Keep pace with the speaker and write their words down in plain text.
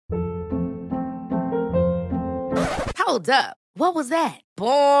Hold up. What was that?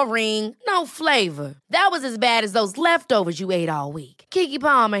 Boring. No flavor. That was as bad as those leftovers you ate all week. Keke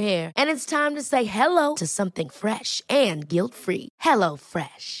Palmer here, and it's time to say hello to something fresh and guilt-free. Hello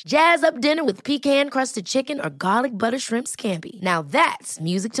Fresh. Jazz up dinner with pecan-crusted chicken or garlic butter shrimp scampi. Now that's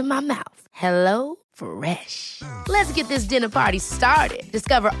music to my mouth. Hello Fresh. Let's get this dinner party started.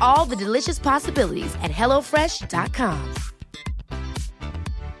 Discover all the delicious possibilities at hellofresh.com.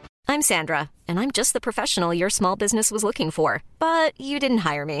 I'm Sandra, and I'm just the professional your small business was looking for. But you didn't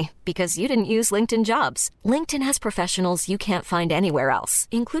hire me because you didn't use LinkedIn Jobs. LinkedIn has professionals you can't find anywhere else,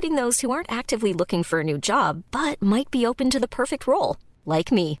 including those who aren't actively looking for a new job, but might be open to the perfect role,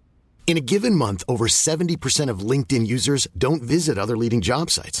 like me. In a given month, over 70% of LinkedIn users don't visit other leading job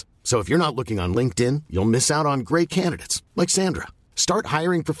sites. So if you're not looking on LinkedIn, you'll miss out on great candidates like Sandra. Start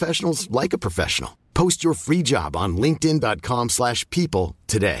hiring professionals like a professional. Post your free job on linkedin.com/people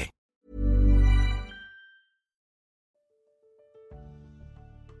today.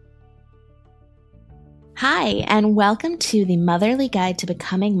 Hi, and welcome to the Motherly Guide to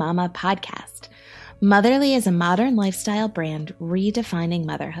Becoming Mama podcast. Motherly is a modern lifestyle brand redefining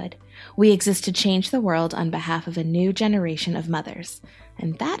motherhood. We exist to change the world on behalf of a new generation of mothers.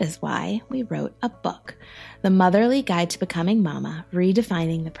 And that is why we wrote a book, The Motherly Guide to Becoming Mama,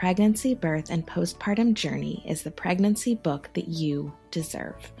 Redefining the Pregnancy, Birth, and Postpartum Journey is the pregnancy book that you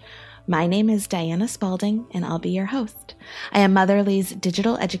deserve. My name is Diana Spalding, and I'll be your host. I am Motherly's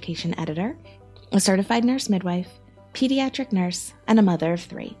digital education editor, a certified nurse midwife, pediatric nurse, and a mother of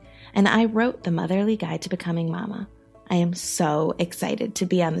 3. And I wrote The Motherly Guide to Becoming Mama. I am so excited to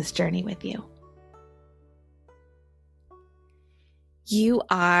be on this journey with you. You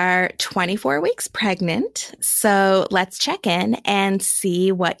are 24 weeks pregnant, so let's check in and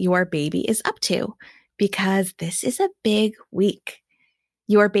see what your baby is up to, because this is a big week.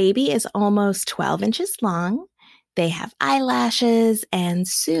 Your baby is almost 12 inches long. They have eyelashes, and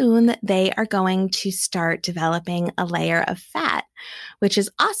soon they are going to start developing a layer of fat, which is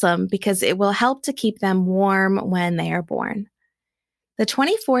awesome because it will help to keep them warm when they are born. The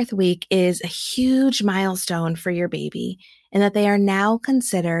 24th week is a huge milestone for your baby in that they are now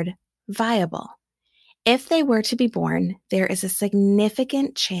considered viable. If they were to be born, there is a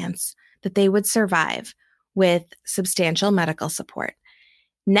significant chance that they would survive with substantial medical support.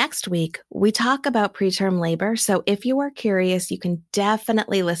 Next week, we talk about preterm labor, so if you are curious, you can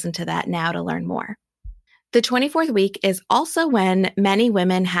definitely listen to that now to learn more. The 24th week is also when many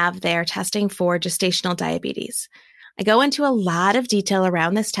women have their testing for gestational diabetes. I go into a lot of detail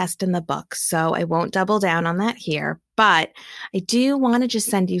around this test in the book, so I won't double down on that here, but I do want to just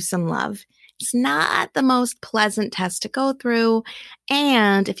send you some love. It's not the most pleasant test to go through,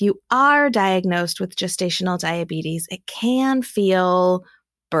 and if you are diagnosed with gestational diabetes, it can feel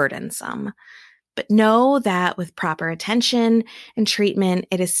burdensome. But know that with proper attention and treatment,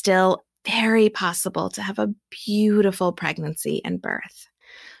 it is still very possible to have a beautiful pregnancy and birth.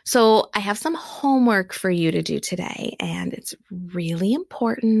 So I have some homework for you to do today, and it's really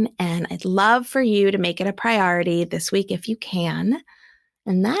important, and I'd love for you to make it a priority this week if you can,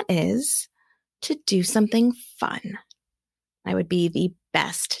 and that is to do something fun. I would be the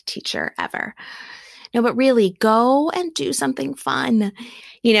best teacher ever. No, but really, go and do something fun.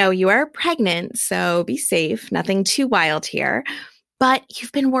 You know, you are pregnant, so be safe. Nothing too wild here. But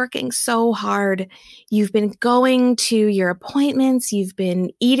you've been working so hard. You've been going to your appointments. You've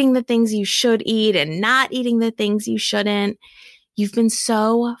been eating the things you should eat and not eating the things you shouldn't. You've been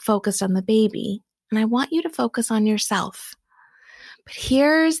so focused on the baby. And I want you to focus on yourself. But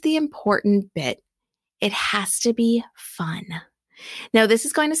here's the important bit. It has to be fun. Now, this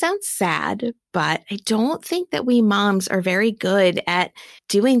is going to sound sad, but I don't think that we moms are very good at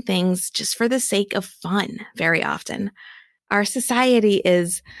doing things just for the sake of fun very often. Our society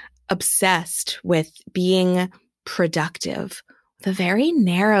is obsessed with being productive, with a very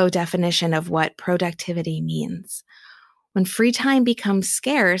narrow definition of what productivity means. When free time becomes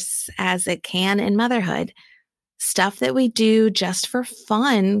scarce, as it can in motherhood, stuff that we do just for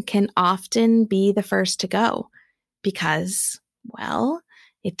fun can often be the first to go because, well,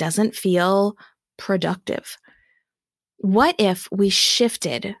 it doesn't feel productive. What if we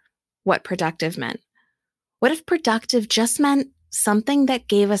shifted what productive meant? What if productive just meant something that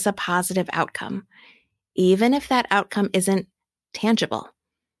gave us a positive outcome, even if that outcome isn't tangible?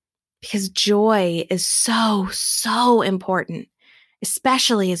 Because joy is so, so important,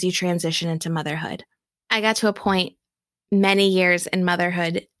 especially as you transition into motherhood. I got to a point many years in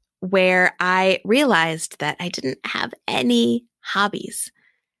motherhood where I realized that I didn't have any hobbies.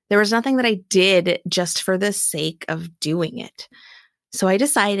 There was nothing that I did just for the sake of doing it. So I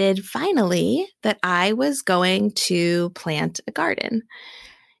decided finally that I was going to plant a garden.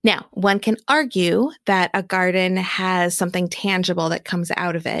 Now, one can argue that a garden has something tangible that comes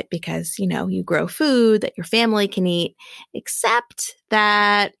out of it because, you grow food that your family can eat, except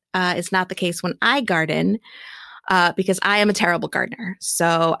that is not the case when I garden because I am a terrible gardener.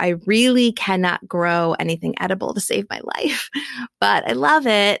 So I really cannot grow anything edible to save my life, but I love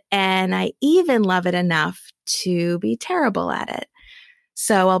it. And I even love it enough to be terrible at it.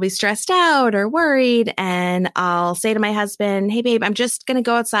 So I'll be stressed out or worried, and I'll say to my husband, hey, babe, I'm just going to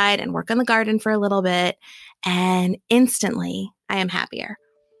go outside and work on the garden for a little bit. And instantly I am happier.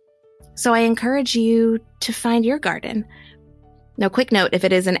 So I encourage you to find your garden. Now, quick note, if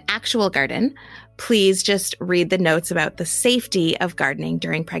it is an actual garden, please just read the notes about the safety of gardening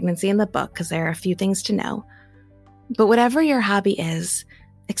during pregnancy in the book, because there are a few things to know. But whatever your hobby is,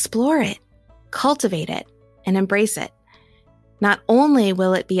 explore it, cultivate it, and embrace it. Not only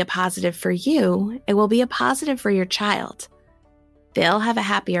will it be a positive for you, it will be a positive for your child. They'll have a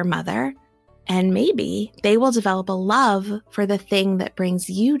happier mother, and maybe they will develop a love for the thing that brings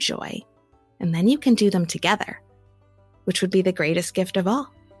you joy. And then you can do them together, which would be the greatest gift of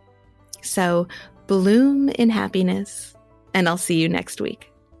all. So bloom in happiness, and I'll see you next week.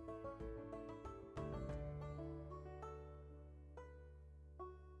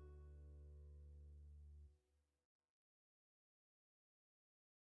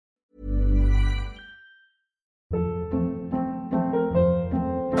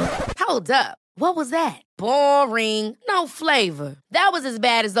 Hold up. What was that? Boring. No flavor. That was as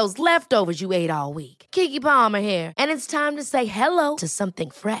bad as those leftovers you ate all week. Keke Palmer here, and it's time to say hello to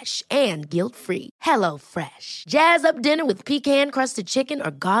something fresh and guilt-free. Hello Fresh. Jazz up dinner with pecan-crusted chicken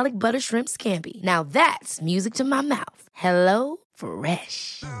or garlic butter shrimp scampi. Now that's music to my mouth. Hello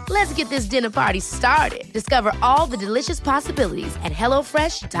Fresh. Let's get this dinner party started. Discover all the delicious possibilities at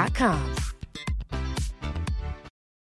hellofresh.com.